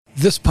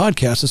This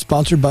podcast is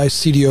sponsored by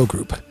CDO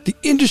Group, the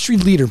industry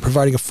leader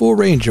providing a full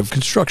range of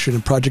construction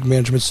and project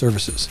management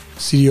services.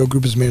 CDO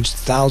Group has managed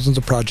thousands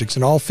of projects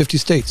in all 50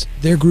 states.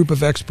 Their group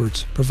of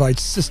experts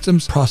provides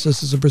systems,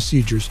 processes, and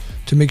procedures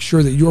to make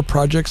sure that your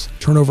projects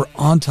turn over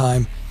on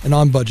time and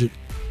on budget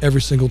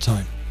every single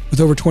time.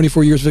 With over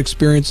 24 years of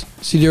experience,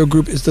 CDO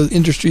Group is the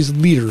industry's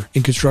leader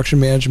in construction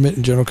management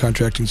and general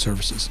contracting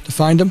services. To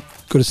find them,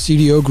 go to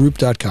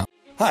cdogroup.com.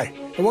 Hi,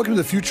 and welcome to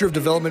the Future of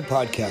Development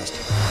podcast.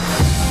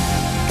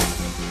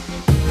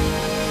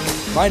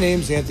 My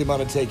name's Anthony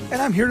Montague, and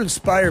I'm here to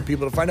inspire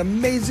people to find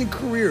amazing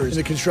careers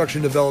in the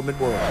construction development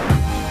world.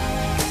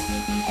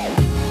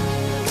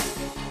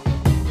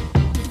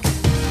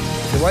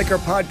 If you like our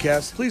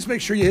podcast, please make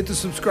sure you hit the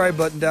subscribe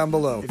button down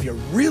below. If you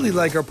really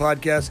like our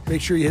podcast,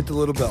 make sure you hit the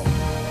little bell.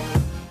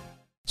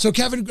 So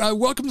Kevin,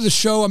 welcome to the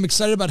show. I'm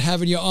excited about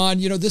having you on.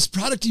 You know, this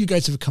product you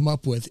guys have come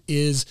up with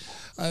is,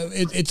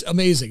 it's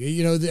amazing.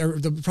 You know,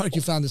 the product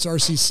you found, this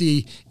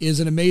RCC, is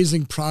an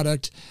amazing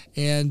product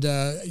and,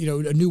 you know,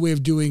 a new way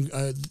of doing,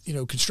 you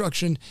know,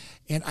 construction.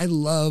 And I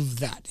love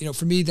that. You know,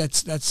 for me,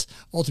 that's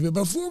ultimate.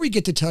 But before we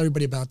get to tell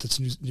everybody about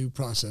this new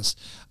process,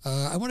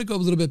 I want to go a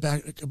little bit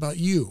back about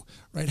you,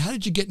 right? How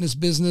did you get in this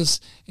business?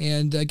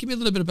 And give me a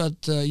little bit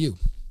about you.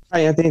 Hi,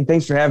 Anthony.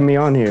 Thanks for having me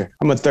on here.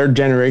 I'm a third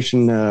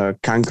generation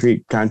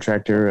concrete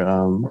contractor.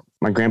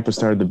 My grandpa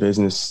started the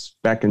business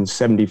back in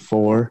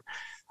 '74.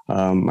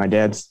 My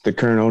dad's the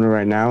current owner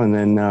right now. And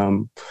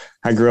then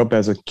I grew up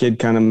as a kid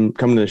kind of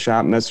coming to the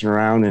shop, messing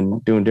around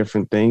and doing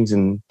different things,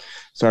 and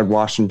started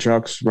washing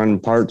trucks, running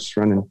parts,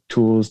 running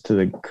tools to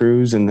the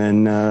crews, and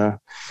then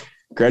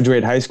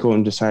graduated high school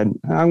and decided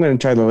I'm going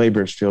to try the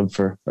laborer's field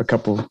for a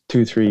couple,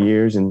 2-3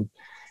 years. And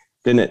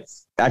then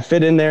I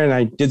fit in there and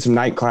I did some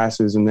night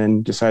classes and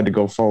then decided to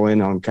go full in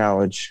on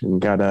college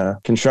and got a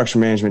construction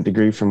management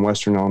degree from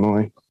Western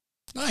Illinois.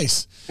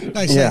 Nice.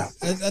 Yeah.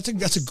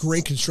 That's a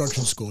great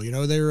construction school. You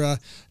know, they're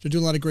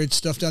doing a lot of great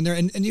stuff down there.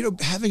 And you know,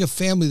 having a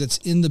family that's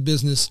in the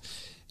business,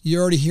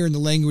 you're already hearing the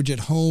language at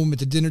home, at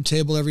the dinner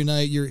table every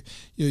night. You're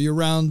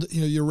around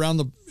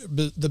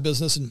the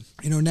business, and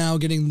you know, now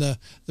getting the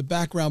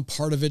background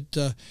part of it,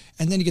 and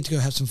then you get to go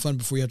have some fun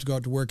before you have to go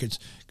out to work. It's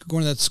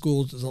going to that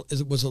school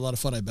was a lot of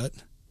fun, I bet.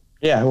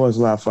 Yeah, it was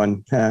a lot of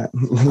fun.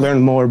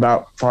 Learn more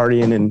about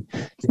partying and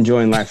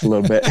enjoying life a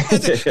little bit.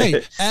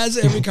 Hey, as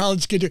every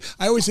college kid do,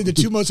 I always say the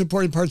two most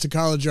important parts of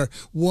college are,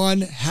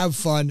 1, have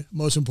fun,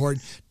 most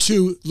important.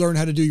 2, learn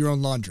how to do your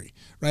own laundry,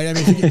 right? I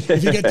mean,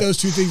 if you get those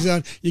two things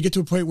down, you get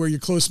to a point where your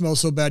clothes smell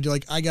so bad, you're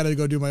like, I got to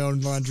go do my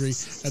own laundry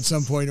at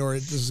some point, or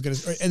this is going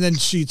to, and then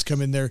sheets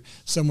come in there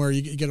somewhere,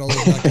 you get all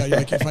those knocked out. You're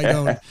like, if I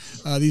don't,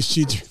 these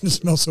sheets are going to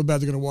smell so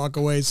bad, they're going to walk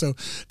away. So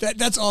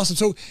that's awesome.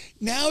 So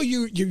now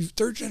you're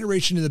third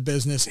generation of the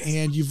business,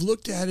 and you've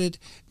looked at it.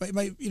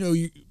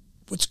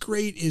 What's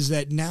great is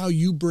that now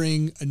you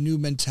bring a new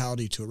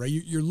mentality to it, right?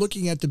 You're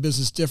looking at the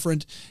business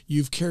different.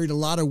 You've carried a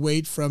lot of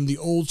weight from the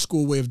old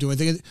school way of doing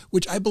things,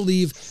 which I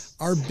believe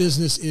our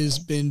business has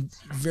been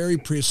very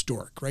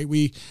prehistoric, right?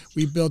 We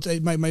built,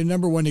 my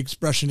number one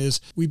expression is,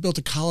 we built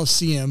a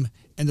Coliseum,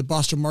 and the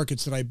Boston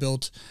markets that I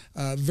built,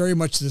 very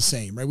much the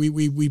same, right?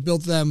 We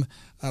built them,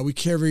 we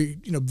carry,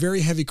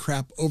 very heavy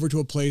crap over to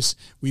a place,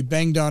 we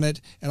banged on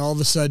it, and all of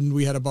a sudden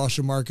we had a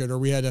Boston market, or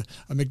we had a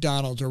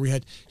McDonald's, or we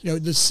had,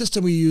 the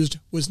system we used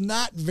was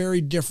not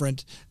very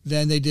different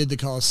than they did the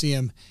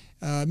Coliseum.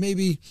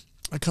 Maybe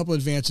a couple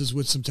advances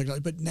with some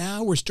technology, but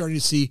now we're starting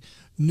to see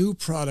new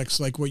products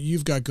like what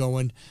you've got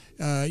going,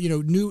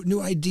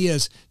 new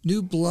ideas,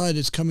 new blood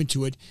is coming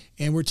to it,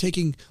 and we're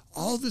taking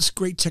all this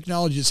great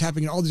technology that's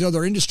happening in all these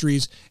other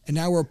industries, and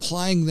now we're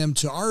applying them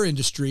to our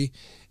industry,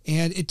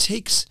 and it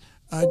takes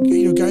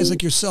guys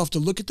like yourself to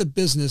look at the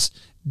business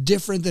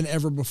different than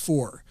ever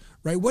before.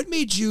 Right? What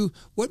made you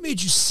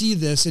see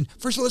this? And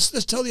first of all,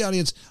 let's tell the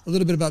audience a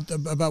little bit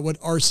about what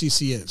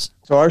RCC is.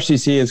 So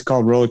RCC is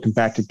called roller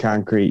compacted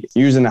concrete,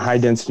 using a high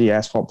density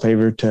asphalt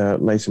paver to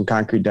lay some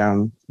concrete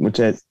down,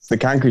 the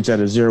concrete's at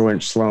a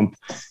 0-inch slump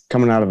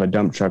coming out of a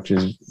dump truck,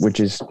 which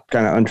is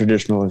kind of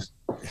untraditional as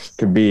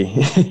could be.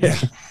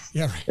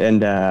 Yeah. Right.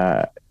 And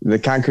the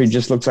concrete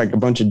just looks like a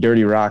bunch of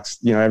dirty rocks.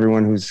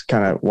 Everyone who's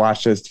kind of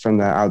watched us from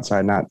the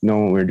outside, not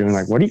knowing what we're doing,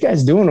 like, what are you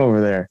guys doing over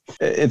there?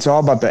 It's all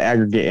about the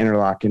aggregate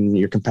interlock and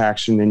your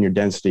compaction and your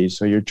density.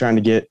 So you're trying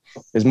to get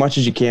as much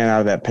as you can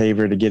out of that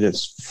paver to get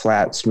its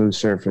flat, smooth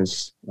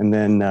surface. And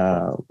then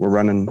we're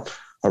running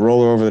a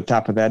roller over the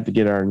top of that to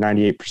get our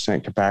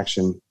 98%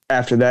 compaction.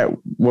 After that,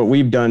 what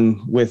we've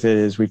done with it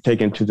is we've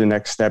taken to the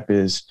next step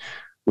is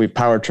we've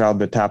power troweled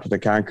the top of the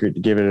concrete to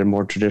give it a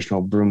more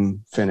traditional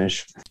broom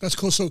finish. That's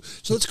cool. So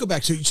let's go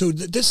back. So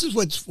this is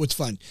what's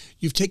fun.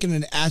 You've taken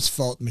an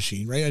asphalt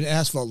machine, right? An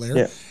asphalt layer,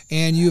 yeah,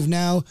 and you've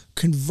now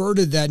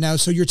converted that. Now,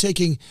 so you're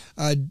taking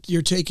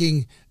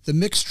the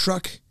mixed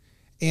truck,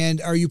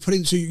 and are you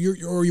putting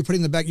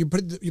the back? You're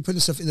putting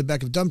the stuff in the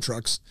back of dump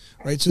trucks,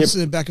 right? So this is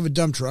in the back of a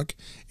dump truck.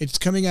 It's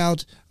coming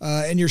out,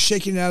 and you're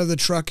shaking it out of the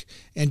truck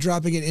and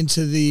dropping it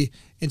into the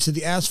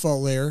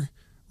asphalt layer.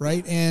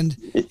 right?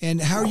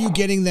 And how are you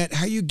getting that?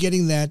 How are you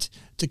getting that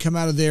to come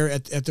out of there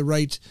at the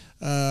right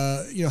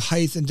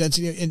height and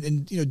density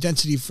and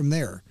density from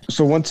there?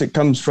 So once it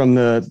comes from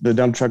the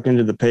dump truck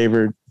into the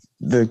paver,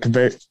 the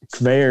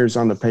conveyors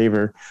on the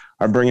paver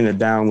are bringing it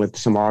down with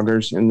some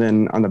augers, and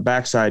then on the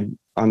backside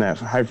on that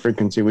high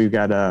frequency, we've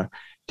got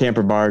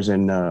tamper bars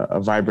and a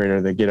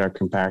vibrator that get our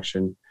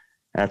compaction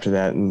after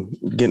that and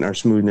getting our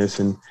smoothness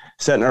and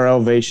setting our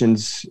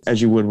elevations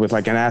as you would with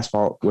like an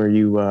asphalt, where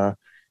you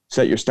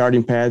set your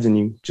starting pads and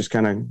you just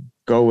kind of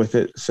go with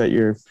it, set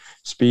your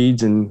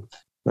speeds and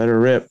let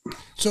her rip.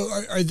 So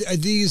are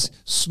these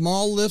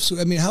small lifts?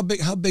 I mean, how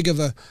big of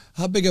a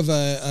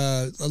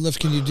lift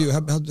can you do?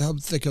 How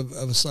thick of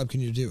a slab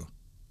can you do?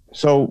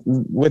 So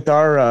with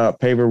our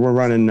paver, we're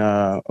running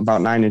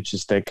about 9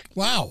 inches thick.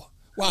 Wow.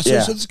 So,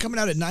 so this is coming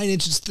out at 9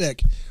 inches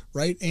thick,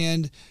 right?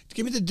 And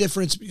give me the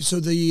difference.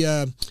 So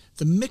the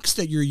mix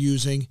that you're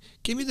using,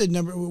 give me the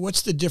number.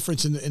 What's the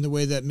difference in the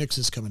way that mix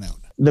is coming out?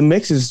 The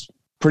mix is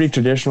pretty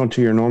traditional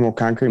to your normal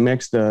concrete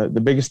mix. The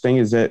biggest thing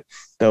is that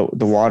the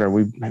water.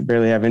 We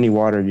barely have any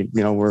water.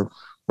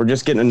 We're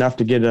just getting enough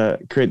to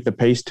create the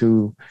paste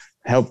to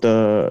help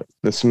the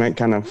cement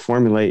kind of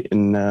formulate,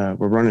 and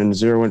we're running a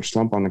 0-inch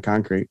slump on the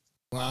concrete.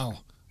 Wow.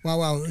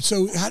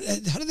 So how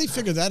do they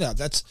figure that out?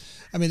 That's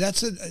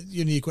a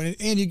unique one,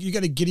 and you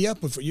got to giddy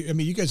up with.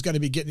 You guys got to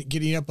be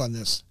getting up on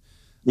this.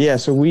 Yeah,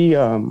 so we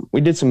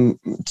did some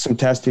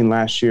testing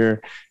last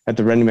year at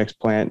the ready mix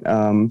plant,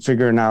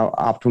 figuring out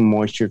optimal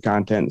moisture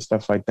content and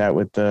stuff like that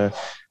with the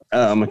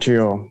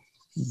material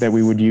that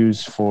we would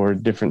use for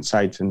different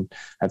sites, and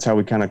that's how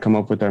we kind of come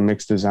up with our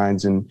mix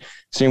designs and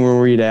seeing where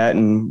we're at,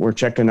 and we're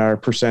checking our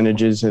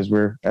percentages as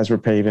we're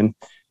paving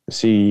to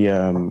see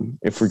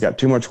if we got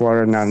too much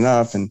water, not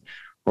enough, and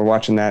we're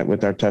watching that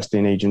with our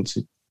testing agents.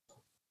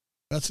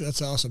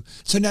 That's awesome.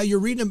 So now you're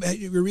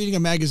reading a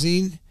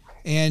magazine.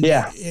 And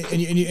yeah, and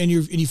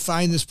you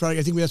find this product.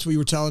 I think that's what you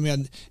were telling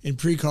me in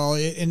pre-call.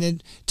 And then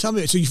tell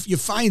me, so you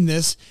find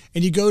this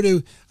and you go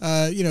to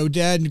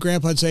Dad and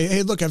Grandpa and say,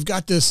 hey, look, I've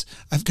got this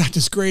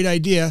great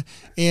idea.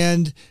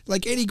 And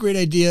like any great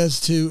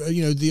ideas to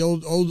the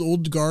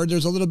old guard,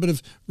 there's a little bit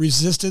of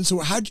resistance. So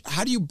how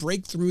do you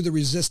break through the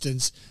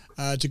resistance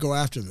to go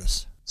after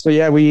this? So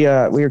yeah, we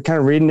were kind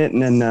of reading it,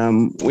 and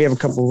then we have a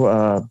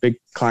couple big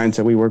clients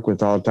that we work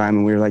with all the time,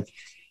 and we were like,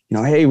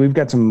 hey, they've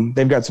got some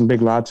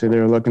big lots that they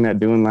were looking at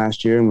doing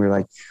last year. And we were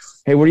like,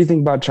 hey, what do you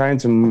think about trying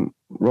some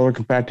roller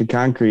compacted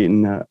concrete?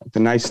 And the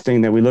nice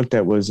thing that we looked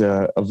at was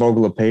a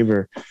Vogela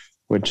paver,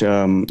 which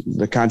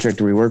the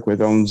contractor we work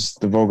with owns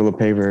the Vogela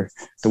paver,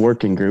 the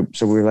working group.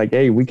 So we were like,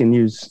 hey, we can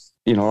use,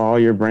 all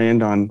your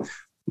brand on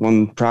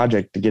one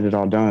project to get it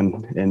all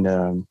done.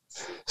 And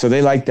so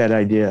they liked that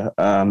idea.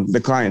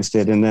 The clients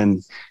did. And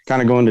then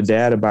kind of going to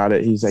Dad about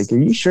it, he's like, are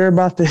you sure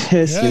about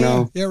this?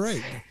 Yeah,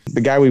 right. The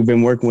guy we've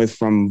been working with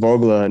from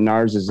Vogela,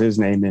 Nars is his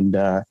name. And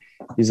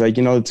he's like,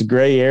 it's a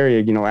gray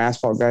area.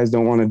 Asphalt guys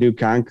don't want to do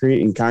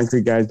concrete, and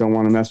concrete guys don't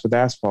want to mess with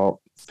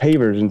asphalt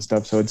pavers and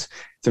stuff. So it's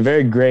a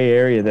very gray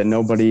area that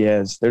nobody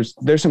has.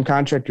 There's some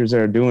contractors that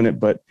are doing it,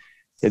 but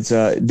it's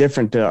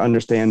different to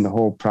understand the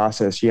whole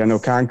process. You got no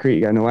concrete,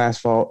 you got no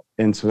asphalt.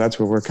 And so that's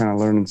where we're kind of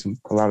learning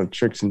a lot of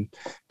tricks and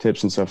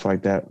tips and stuff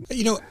like that.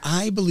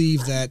 I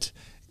believe that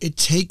it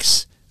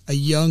takes a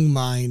young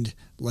mind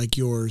like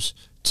yours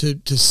to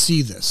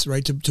see this,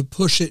 right? To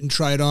push it and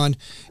try it on.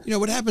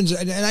 What happens,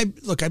 and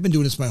I've been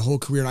doing this my whole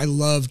career, and I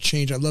love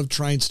change. I love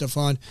trying stuff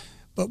on,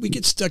 but we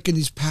get stuck in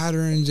these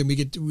patterns, and we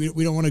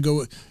don't want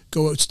to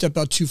go step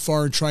out too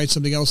far and try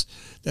something else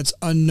that's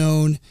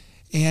unknown.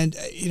 And,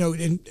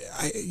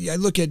 I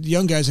look at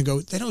young guys and go,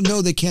 they don't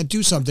know they can't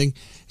do something.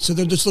 So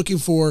they're just looking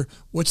for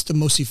what's the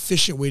most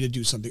efficient way to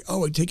do something.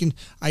 Oh, taking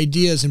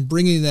ideas and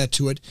bringing that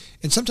to it.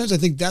 And sometimes I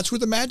think that's where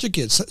the magic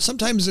is.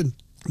 Sometimes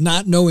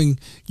not knowing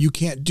you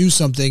can't do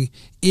something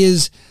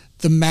is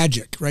the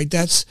magic, right?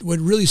 That's what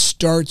really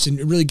starts and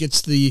it really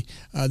gets the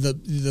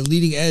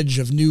leading edge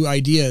of new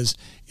ideas,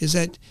 is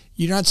that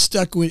you're not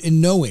stuck in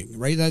knowing,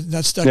 right?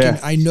 Not stuck in,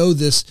 I know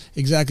this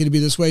exactly to be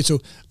this way, so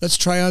let's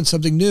try on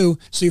something new.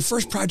 So your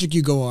first project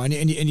you go on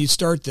and you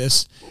start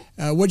this,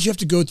 what did you have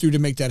to go through to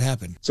make that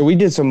happen? So we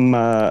did some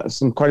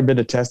quite a bit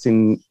of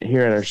testing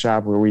here at our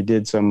shop, where we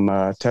did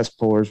some test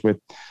pours with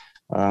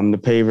the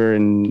paver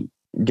and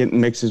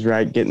getting mixes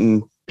right,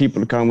 getting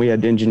people to come. We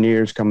had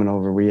engineers coming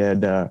over. We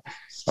had a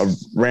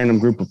random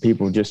group of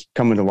people just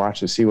coming to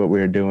watch to see what we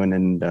were doing.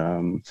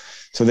 And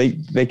so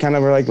they kind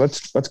of were like,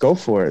 let's go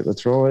for it.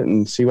 Let's roll it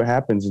and see what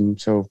happens. And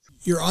so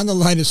you're on the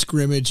line of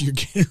scrimmage. You're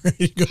getting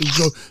ready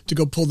to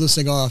go pull this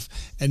thing off.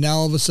 And now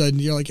all of a sudden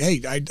you're like,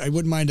 hey, I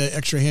wouldn't mind an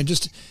extra hand.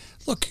 Just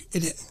look,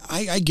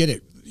 I get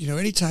it.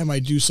 Anytime I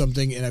do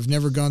something and I've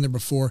never gone there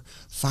before,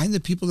 find the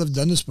people that have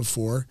done this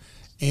before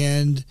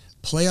and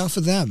play off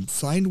of them.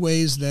 Find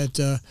ways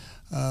that,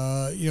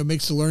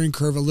 makes the learning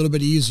curve a little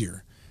bit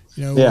easier.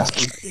 No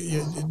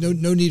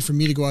need for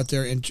me to go out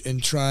there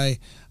and try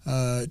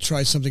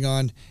something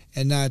on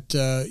and not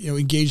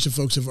engage the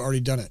folks who've already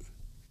done it.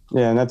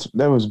 Yeah, and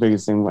that was the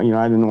biggest thing.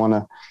 I didn't want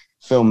to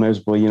feel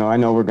miserable. I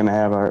know we're going to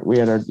have we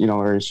had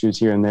our issues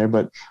here and there,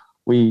 but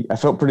I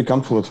felt pretty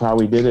comfortable with how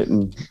we did it.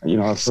 And,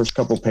 our first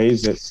couple of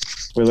pays that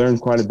we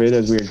learned quite a bit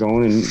as we were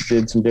going and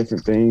did some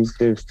different things,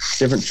 did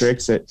different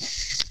tricks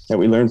that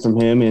we learned from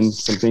him and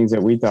some things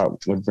that we thought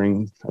would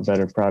bring a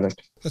better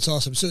product. That's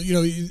awesome. So,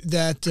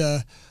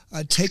 that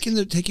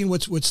taking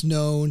what's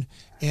known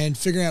and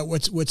figuring out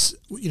what's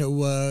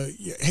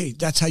hey,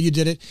 that's how you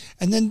did it.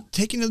 And then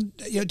taking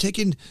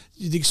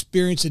the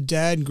experience that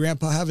Dad and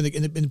Grandpa have and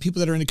the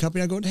people that are in the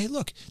company, I'm going, hey,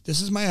 look, this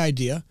is my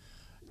idea.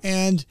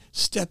 And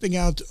stepping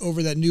out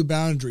over that new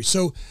boundary.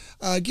 So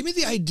give me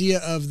the idea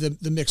of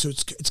the mix. So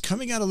it's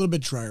coming out a little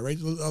bit drier, right?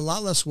 A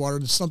lot less water.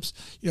 The slumps,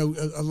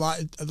 a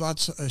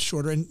lot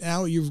shorter. And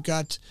now you've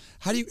got,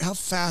 how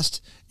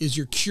fast is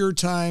your cure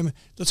time?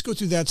 Let's go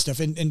through that stuff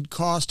and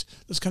cost.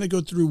 Let's kind of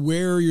go through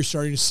where you're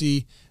starting to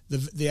see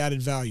the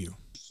added value.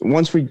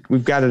 Once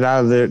we've got it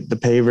out of the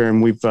paver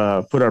and we've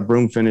put our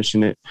broom finish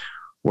in it,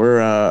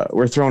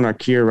 we're throwing our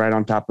cure right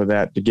on top of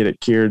that to get it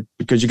cured,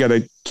 because you got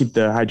to keep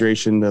the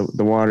hydration,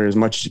 the water as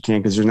much as you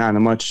can, because there's not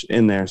much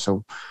in there.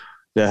 So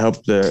to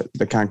help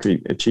the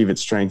concrete achieve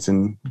its strengths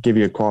and give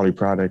you a quality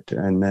product.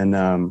 And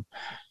then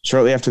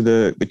shortly after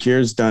the cure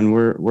is done,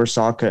 we're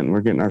saw cutting.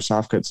 We're getting our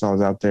soft cut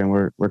saws out there and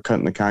we're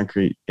cutting the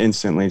concrete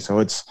instantly. So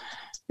it's,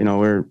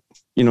 we're,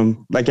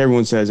 like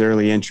everyone says,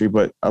 early entry,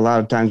 but a lot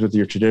of times with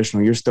your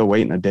traditional, you're still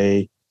waiting a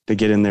day to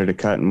get in there to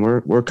cut. And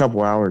we're a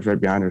couple hours right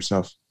behind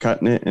ourselves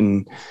cutting it.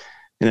 And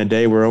in a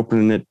day we're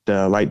opening it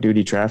light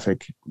duty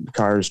traffic,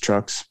 cars,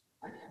 trucks.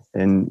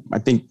 And I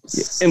think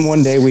in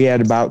one day we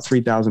had about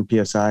 3,000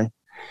 PSI.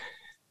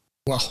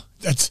 Well,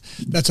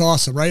 that's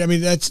awesome, right? I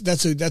mean, that's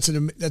definitely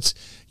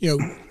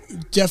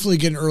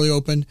getting early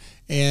open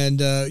and,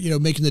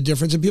 making the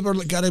difference, and people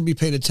are got to be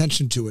paying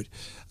attention to it.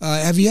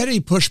 Have you had any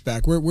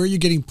pushback? Where are you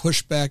getting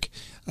pushback?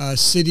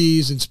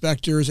 Cities,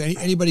 inspectors,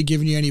 anybody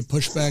giving you any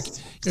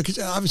pushback? Because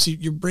obviously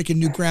you're breaking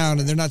new ground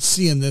and they're not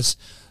seeing this.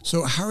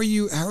 So how are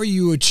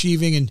you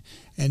achieving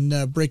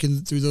and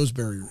breaking through those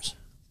barriers?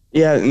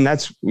 Yeah, and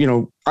that's,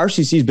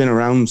 RCC's been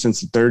around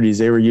since the 30s.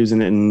 They were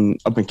using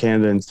it up in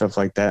Canada and stuff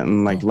like that,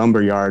 and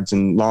lumber yards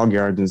and log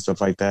yards and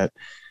stuff like that.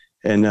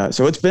 And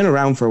so it's been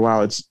around for a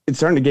while. It's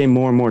starting to gain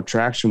more and more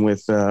traction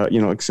with,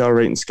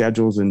 accelerating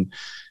schedules, and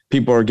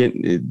people are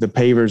the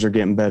pavers are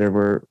getting better.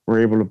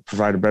 We're able to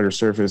provide a better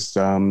surface.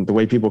 The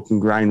way people can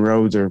grind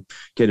roads are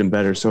getting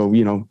better. So,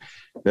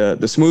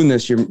 the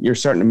smoothness, you're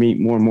starting to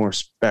meet more and more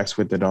specs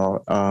with it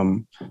all.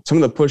 Some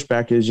of the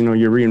pushback is,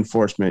 your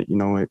reinforcement,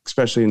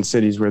 especially in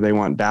cities where they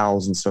want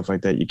dowels and stuff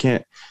like that. You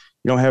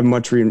don't have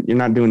much, you're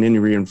not doing any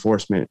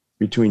reinforcement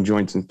between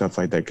joints and stuff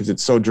like that, because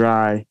it's so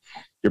dry.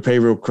 Your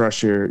paver will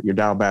crush your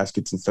dowel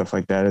baskets and stuff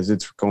like that as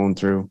it's going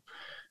through.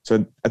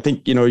 So I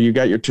think, you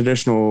got your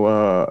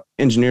traditional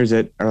engineers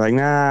that are like,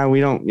 nah,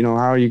 we don't,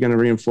 how are you going to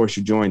reinforce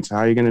your joints? How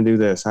are you going to do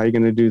this? How are you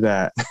going to do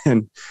that?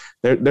 And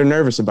they're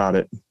nervous about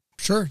it.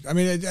 Sure. I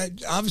mean,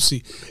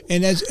 obviously.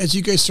 And as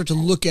you guys start to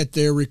look at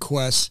their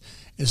requests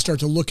and start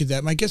to look at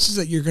that, my guess is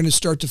that you're going to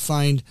start to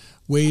find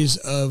ways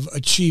of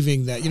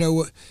achieving that.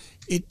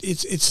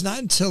 It's not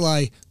until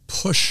I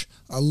push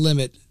a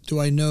limit do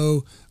I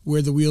know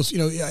where the wheels,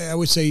 I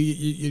would say,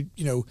 you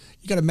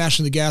got to mash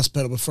on the gas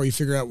pedal before you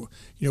figure out,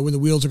 when the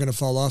wheels are going to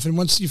fall off. And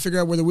once you figure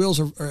out where the wheels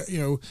are,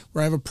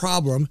 where I have a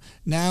problem,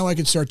 now I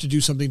can start to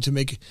do something to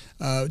make,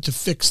 to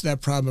fix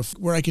that problem,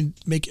 where I can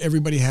make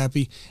everybody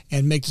happy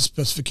and make the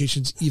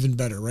specifications even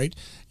better, right?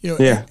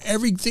 Yeah.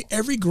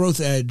 Every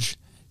growth edge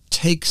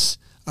takes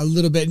a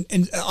little bit.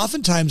 And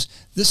oftentimes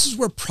this is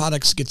where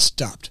products get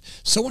stopped.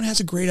 Someone has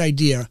a great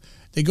idea.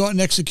 They go out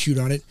and execute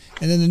on it,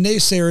 and then the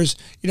naysayers,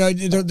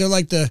 they're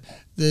like the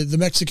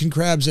Mexican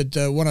crabs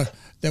that want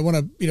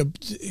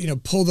to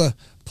pull the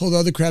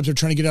other crabs that are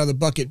trying to get out of the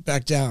bucket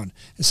back down.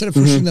 Instead of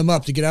pushing them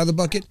up to get out of the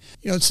bucket,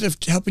 instead of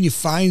helping you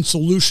find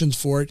solutions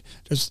for it,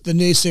 the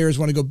naysayers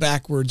want to go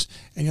backwards,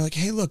 and you're like,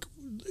 hey, look,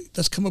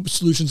 let's come up with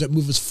solutions that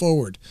move us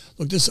forward.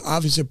 Look, this is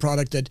obviously a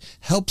product that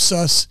helps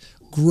us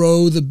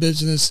grow the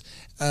business,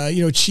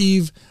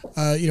 achieve,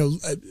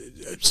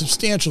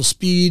 substantial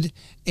speed,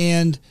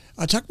 and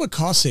talk about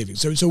cost savings.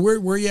 So where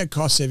are you at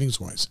cost savings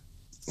wise?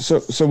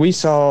 So we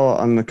saw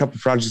on a couple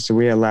of projects that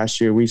we had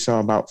last year, we saw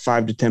about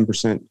 5 to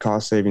 10%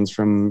 cost savings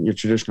from your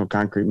traditional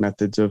concrete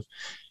methods of,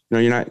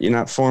 you're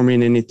not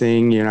forming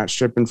anything, you're not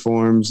stripping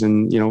forms,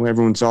 and,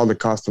 everyone saw the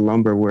cost of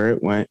lumber where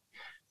it went.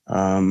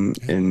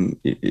 And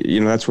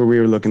that's where we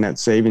were looking at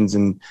savings,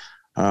 and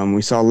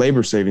we saw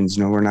labor savings.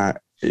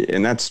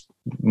 And that's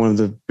one of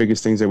the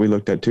biggest things that we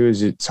looked at too,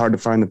 is it's hard to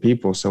find the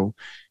people. So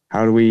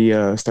how do we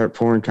start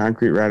pouring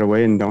concrete right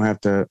away and don't have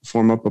to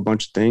form up a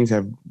bunch of things,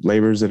 have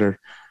laborers that are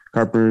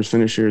carpenters,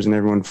 finishers, and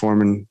everyone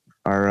forming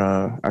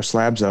our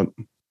slabs up.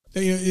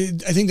 I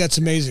think that's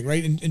amazing,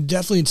 right? And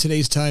definitely in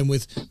today's time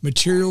with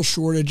material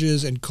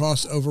shortages and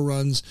cost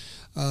overruns,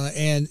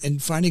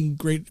 and finding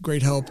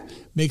great help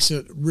makes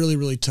it really,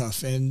 really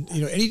tough. And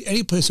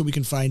any place that we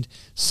can find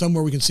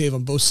somewhere we can save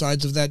on both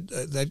sides of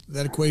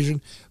that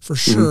equation, for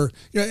sure.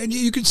 And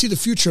you can see the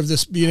future of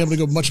this being able to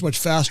go much, much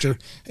faster.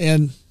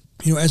 And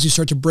as you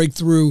start to break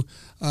through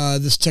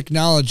this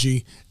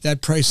technology,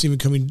 that price even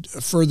coming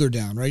further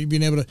down, right?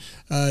 Being able to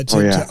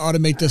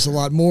automate this a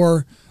lot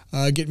more,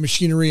 get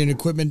machinery and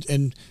equipment,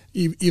 and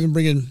even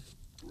bring in,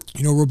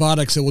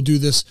 robotics that will do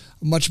this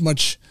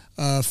much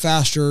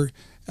faster.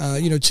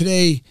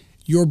 Today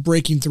you're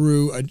breaking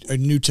through a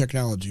new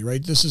technology,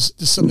 right? This is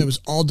something that was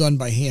all done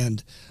by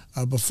hand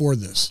before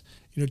this.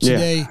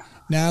 Today.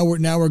 Now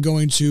we're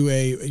going to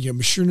a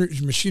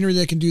machinery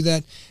that can do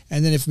that,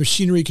 and then if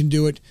machinery can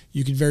do it,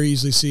 you can very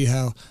easily see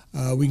how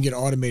we can get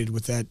automated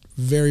with that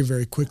very,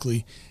 very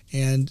quickly,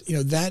 and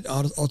that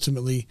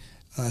ultimately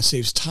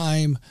saves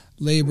time,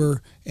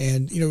 labor,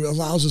 and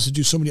allows us to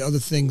do so many other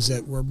things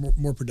that were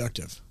more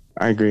productive.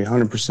 I agree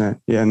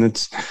 100%. Yeah. And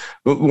it's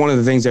one of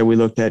the things that we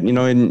looked at,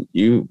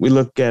 we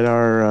look at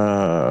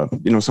our,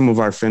 some of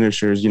our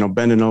finishers,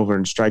 bending over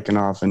and striking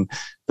off and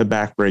the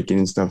back breaking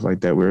and stuff like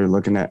that. We were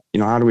looking at,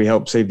 how do we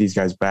help save these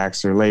guys'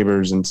 backs, their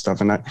labors and stuff.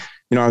 And I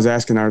was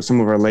asking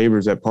some of our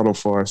laborers at Puddle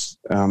for us,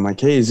 like,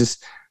 hey, is this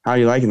how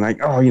you like it? And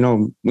like, oh,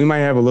 we might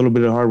have a little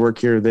bit of hard work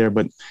here or there,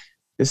 but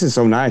this is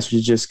so nice.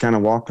 You just kind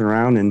of walking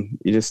around and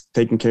you're just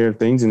taking care of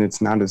things, and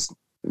it's not as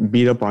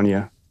beat up on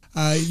you.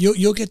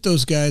 You'll get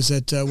those guys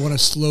that want to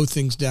slow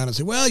things down and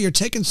say, well, you're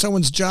taking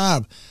someone's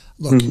job.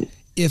 Look,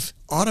 if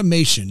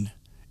automation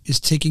is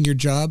taking your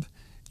job,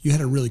 you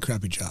had a really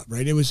crappy job,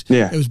 right? It was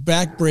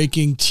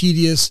backbreaking,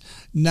 tedious,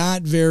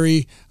 not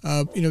very,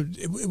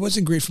 it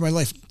wasn't great for my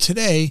life.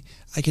 Today,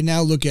 I can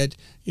now look at,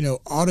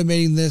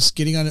 automating this,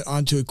 getting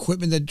onto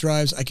equipment that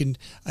drives. I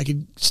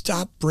can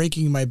stop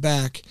breaking my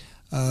back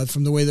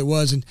from the way that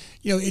was. And,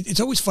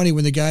 it's always funny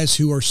when the guys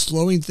who are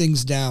slowing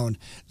things down,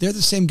 they're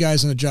the same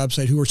guys on a job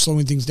site who are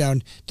slowing things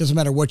down. Doesn't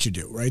matter what you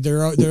do, right?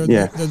 They're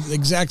the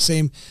exact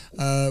same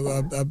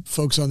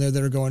folks on there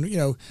that are going,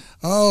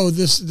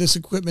 this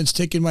equipment's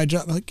taking my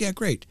job. I'm like, yeah,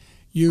 great.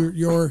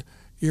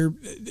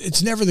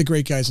 It's never the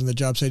great guys on the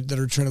job site that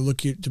are trying to look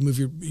to move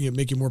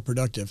make you more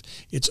productive.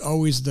 It's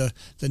always the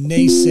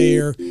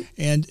naysayer.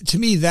 And to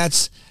me,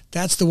 that's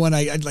the one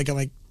I'm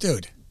like,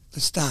 dude,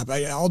 stop.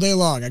 All day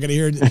long, I got to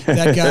hear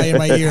that guy in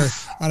my ear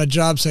on a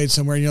job site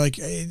somewhere. And you're like,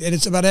 and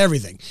it's about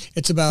everything.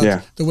 It's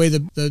about the way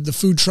the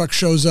food truck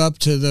shows up,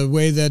 to the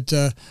way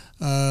that,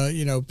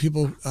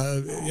 people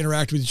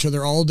interact with each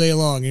other all day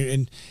long.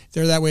 And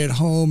they're that way at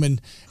home,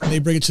 and they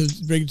bring it to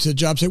the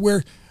job site,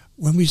 where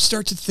when we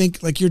start to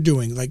think like you're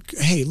doing, like,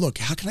 hey, look,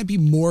 how can I be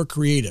more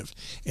creative?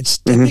 And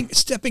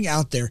stepping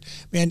out there,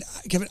 man,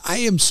 Kevin, I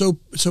am so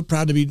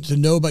proud to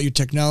know about your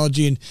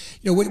technology. And,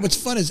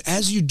 what's fun is,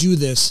 as you do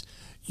this,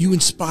 you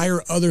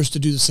inspire others to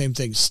do the same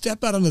thing.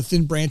 Step out on the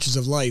thin branches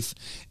of life,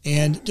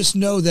 and just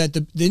know that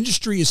the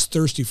industry is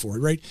thirsty for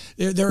it, right?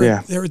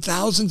 There are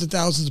thousands and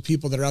thousands of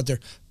people that are out there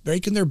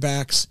breaking their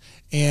backs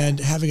and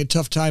having a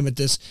tough time at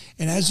this.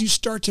 And as you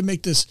start to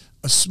make this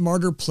a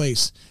smarter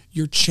place,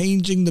 you're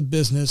changing the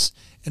business,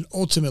 and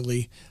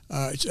ultimately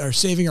are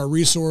saving our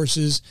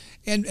resources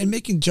and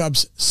making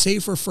jobs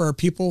safer for our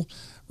people.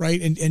 Right.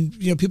 And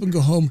people can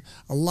go home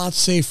a lot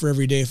safer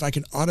every day if I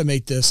can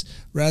automate this,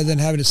 rather than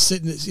having to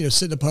sit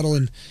in a puddle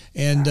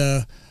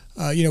and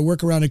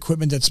work around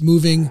equipment that's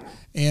moving,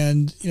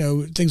 and,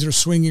 things that are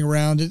swinging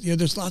around.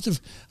 There's lots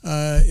of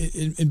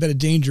embedded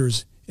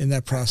dangers in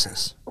that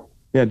process.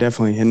 Yeah,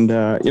 definitely. And,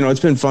 it's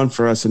been fun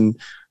for us, and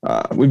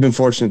we've been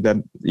fortunate that,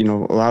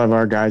 a lot of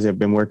our guys have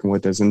been working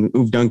with us and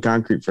who've done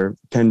concrete for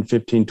 10,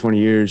 15, 20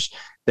 years.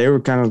 They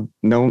were kind of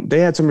known, they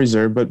had some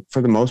reserve, but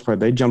for the most part,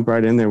 they jumped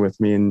right in there with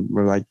me and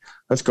were like,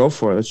 let's go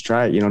for it. Let's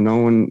try it. We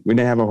didn't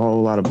have a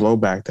whole lot of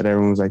blowback that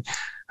everyone was like,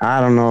 I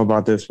don't know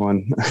about this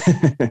one.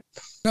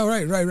 No,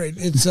 right.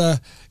 It's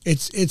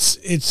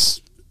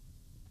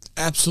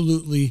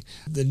absolutely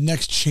the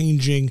next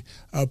changing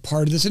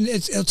part of this. And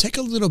it'll take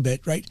a little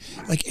bit, right?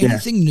 Like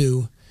anything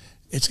new,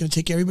 it's going to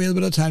take everybody a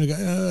little bit of time to go,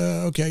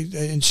 okay,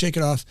 and shake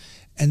it off.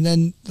 And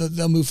then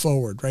they'll move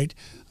forward, right?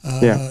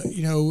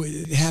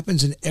 It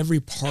happens in every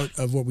part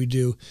of what we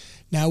do.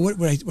 Now,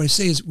 what I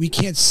say is, we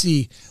can't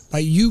see by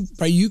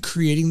you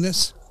creating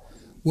this,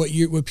 what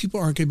people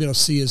aren't going to be able to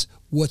see is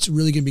what's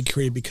really going to be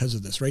created because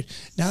of this, right?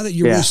 Now that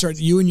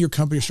you and your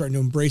company are starting to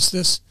embrace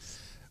this,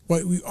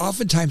 what we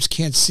oftentimes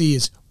can't see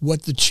is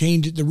what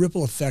the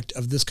ripple effect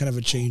of this kind of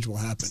a change will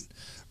happen.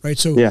 Right.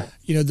 So,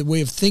 the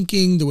way of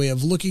thinking, the way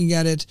of looking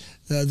at it,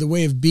 the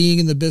way of being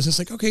in the business,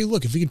 like, okay,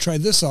 look, if we can try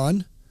this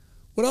on,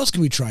 what else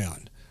can we try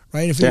on?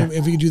 Right.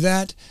 If we can do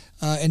that,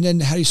 and then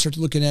how do you start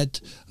looking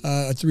at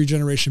a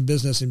 3-generation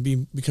business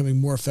and becoming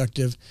more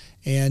effective?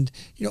 And,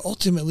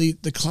 ultimately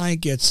the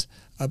client gets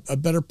a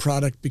better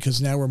product,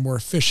 because now we're more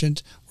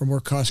efficient, we're more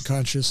cost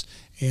conscious,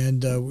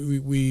 and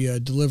we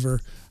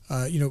deliver,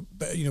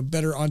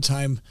 better on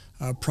time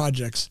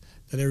projects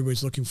that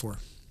everybody's looking for.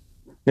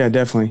 Yeah,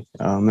 definitely.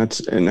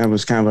 That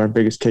was kind of our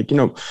biggest kick,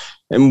 and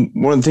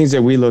one of the things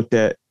that we looked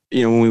at,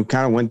 when we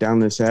kind of went down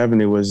this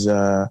avenue was,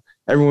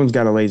 everyone's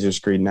got a laser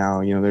screed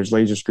now. There's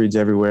laser screeds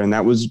everywhere. And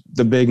that was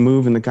the big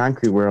move in the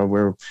concrete world,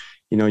 where,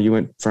 you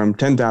went from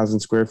 10,000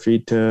 square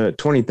feet to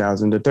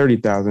 20,000 to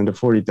 30,000 to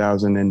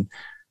 40,000. And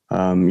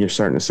You're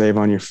starting to save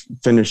on your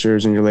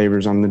finishers and your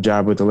labors on the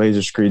job with the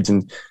laser screeds.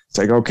 And it's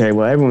like, okay,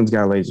 well, everyone's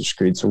got a laser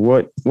screed. So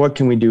what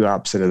can we do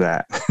opposite of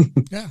that?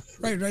 Yeah,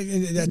 right.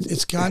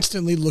 It's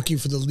constantly looking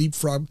for the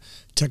leapfrog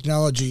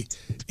technology.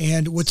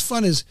 And what's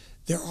fun is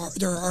there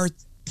are,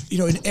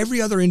 in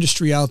every other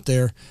industry out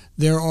there,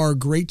 there are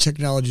great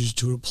technologies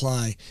to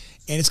apply.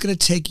 And it's going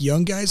to take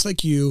young guys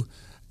like you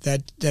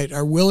that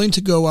are willing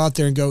to go out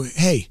there and go,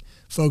 hey,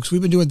 folks,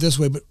 we've been doing it this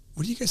way, but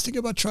what do you guys think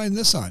about trying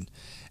this on?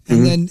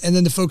 And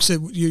then the folks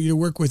that you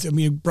work with, I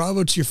mean,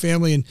 bravo to your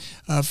family and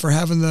for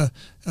having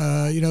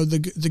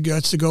the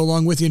guts to go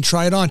along with you and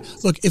try it on.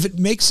 Look, if it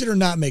makes it or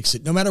not makes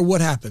it, no matter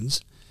what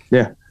happens,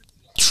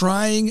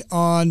 trying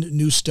on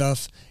new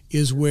stuff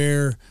is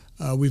where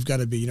we've got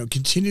to be.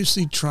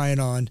 Continuously trying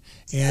on,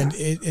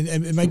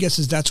 and my guess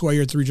is that's why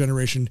you're a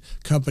 3-generation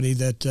company,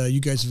 that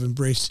you guys have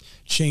embraced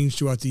change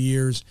throughout the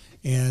years,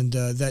 and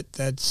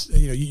that's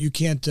you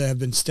can't have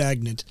been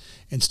stagnant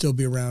and still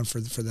be around for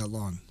that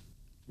long.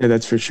 Yeah,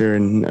 that's for sure.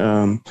 And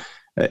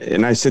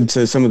I said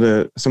to some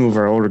of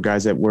our older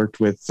guys that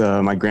worked with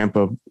my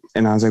grandpa,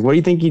 and I was like, "What do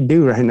you think he'd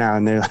do right now?"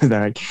 And they're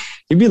like,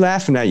 "He'd be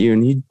laughing at you,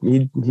 and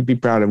he'd be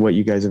proud of what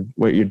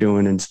you're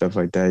doing and stuff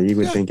like that. He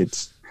would think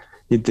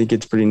you'd think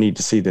it's pretty neat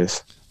to see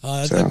this."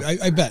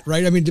 I bet,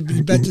 right? I mean,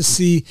 to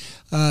see,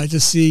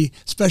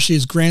 especially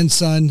his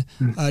grandson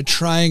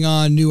trying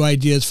on new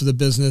ideas for the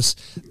business.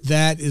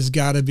 That has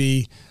got to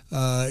be.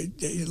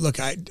 Look,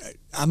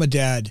 I'm a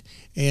dad,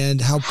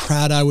 and how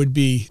proud I would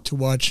be to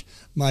watch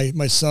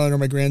my son or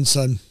my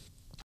grandson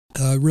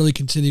really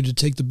continue to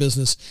take the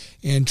business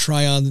and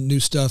try on the new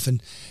stuff.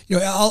 And,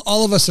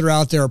 all of us that are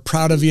out there are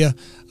proud of you.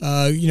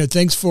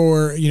 Thanks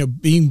for,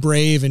 being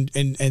brave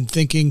and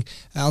thinking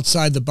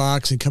outside the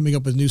box and coming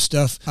up with new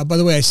stuff. By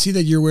the way, I see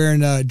that you're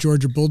wearing a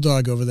Georgia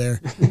Bulldog over there.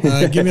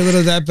 Give me a little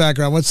of that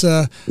background.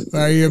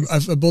 Are you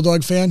a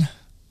Bulldog fan?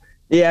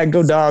 Yeah,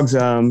 go Dogs.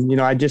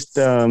 I just,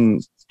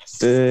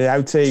 I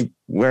would say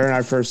when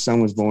our first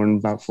son was born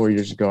about 4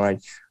 years ago, I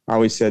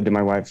always said to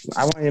my wife,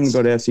 I want him to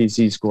go to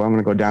SEC school. I'm going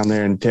to go down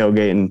there and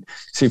tailgate and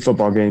see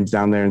football games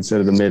down there instead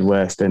of the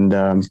Midwest.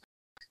 And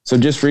so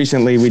just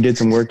recently we did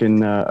some work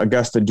in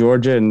Augusta,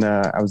 Georgia, and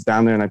I was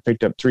down there and I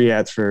picked up 3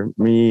 hats for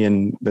me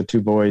and the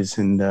 2 boys.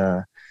 And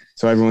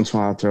so every once in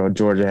a while I'll throw a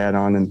Georgia hat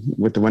on. And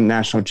with the one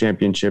national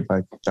championship,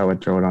 I thought I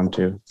would throw it on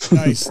too.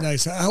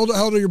 Nice. How old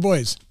are your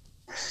boys?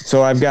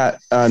 So I've got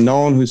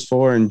Nolan, who's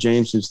 4, and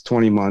James, who's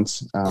 20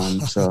 months.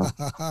 So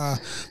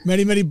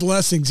many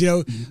blessings.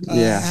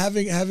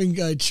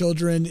 Having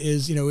children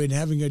is, and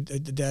having a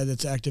dad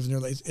that's active in their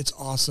life, it's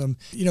awesome.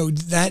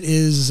 That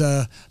is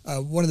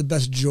one of the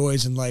best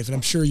joys in life, and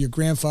I'm sure your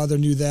grandfather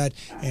knew that,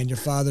 and your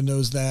father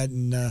knows that.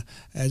 And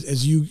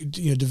as you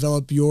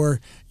develop your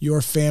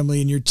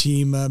family and your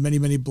team,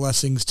 many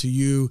blessings to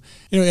you.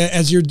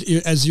 As you're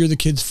the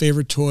kids'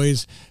 favorite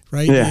toys,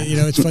 right? Yeah.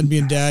 It's fun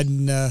being dad,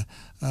 and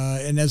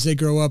as they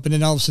grow up, and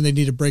then all of a sudden they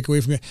need to break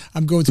away from you.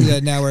 I'm going through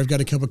that now, where I've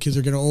got a couple of kids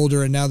that are getting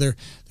older, and now they're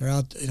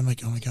out. And I'm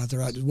like, oh my God,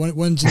 they're out.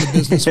 One's in the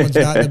business, one's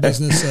not in the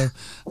business. So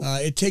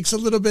it takes a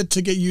little bit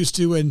to get used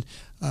to,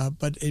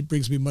 but it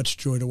brings me much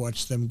joy to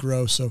watch them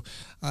grow. So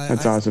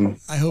that's awesome.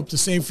 I hope the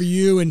same for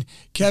you. And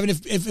Kevin,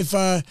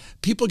 if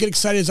people get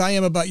excited as I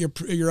am about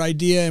your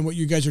idea and what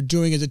you guys are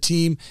doing as a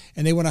team,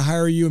 and they want to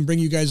hire you and bring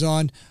you guys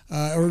on,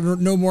 or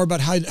know more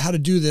about how to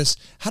do this,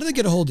 how do they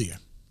get a hold of you?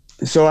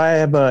 So I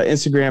have an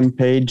Instagram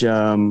page,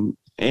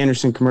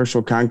 Anderson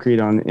Commercial Concrete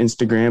on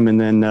Instagram. And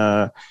then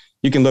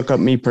you can look up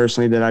me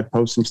personally, that I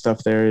post some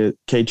stuff there at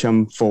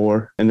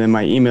KChum4. And then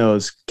my email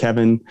is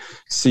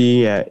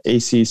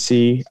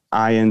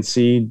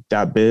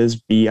kevinc@accinc.biz,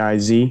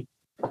 B-I-Z.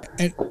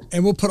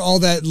 And we'll put all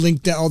that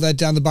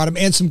down the bottom,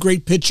 and some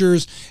great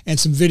pictures and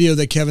some video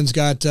that Kevin's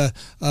got of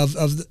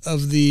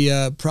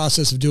the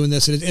process of doing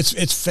this. And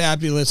it's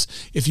fabulous.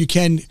 If you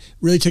can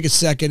really take a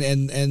second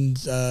and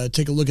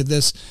take a look at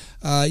this,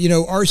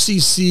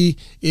 RCC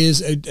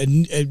is a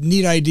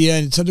neat idea,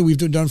 and it's something we've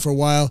done for a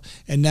while.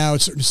 And now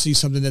it's starting to see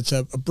something that's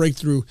a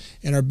breakthrough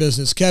in our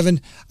business.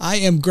 Kevin, I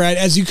am glad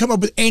as you come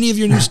up with any of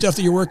your new stuff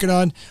that you're working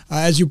on,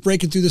 as you're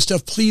breaking through this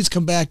stuff, please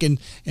come back and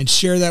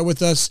share that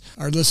with us.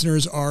 Our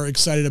listeners are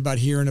excited about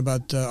hearing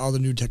about all the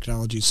new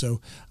technology. So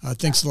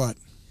thanks a lot.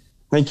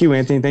 Thank you,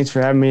 Anthony. Thanks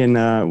for having me. And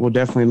we'll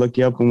definitely look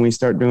you up when we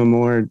start doing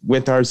more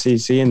with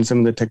RCC and some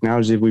of the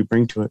technology we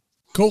bring to it.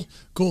 Cool.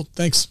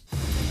 Thanks.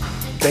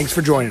 Thanks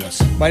for joining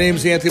us. My name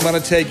is Anthony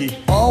Montague,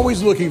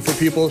 always looking for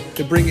people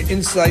to bring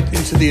insight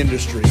into the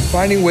industry,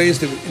 finding ways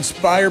to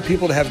inspire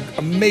people to have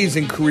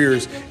amazing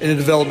careers in the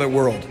development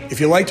world.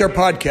 If you liked our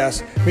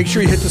podcast, make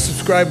sure you hit the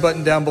subscribe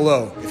button down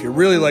below. If you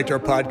really liked our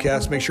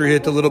podcast, make sure you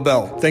hit the little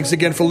bell. Thanks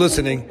again for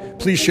listening.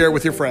 Please share it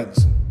with your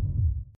friends.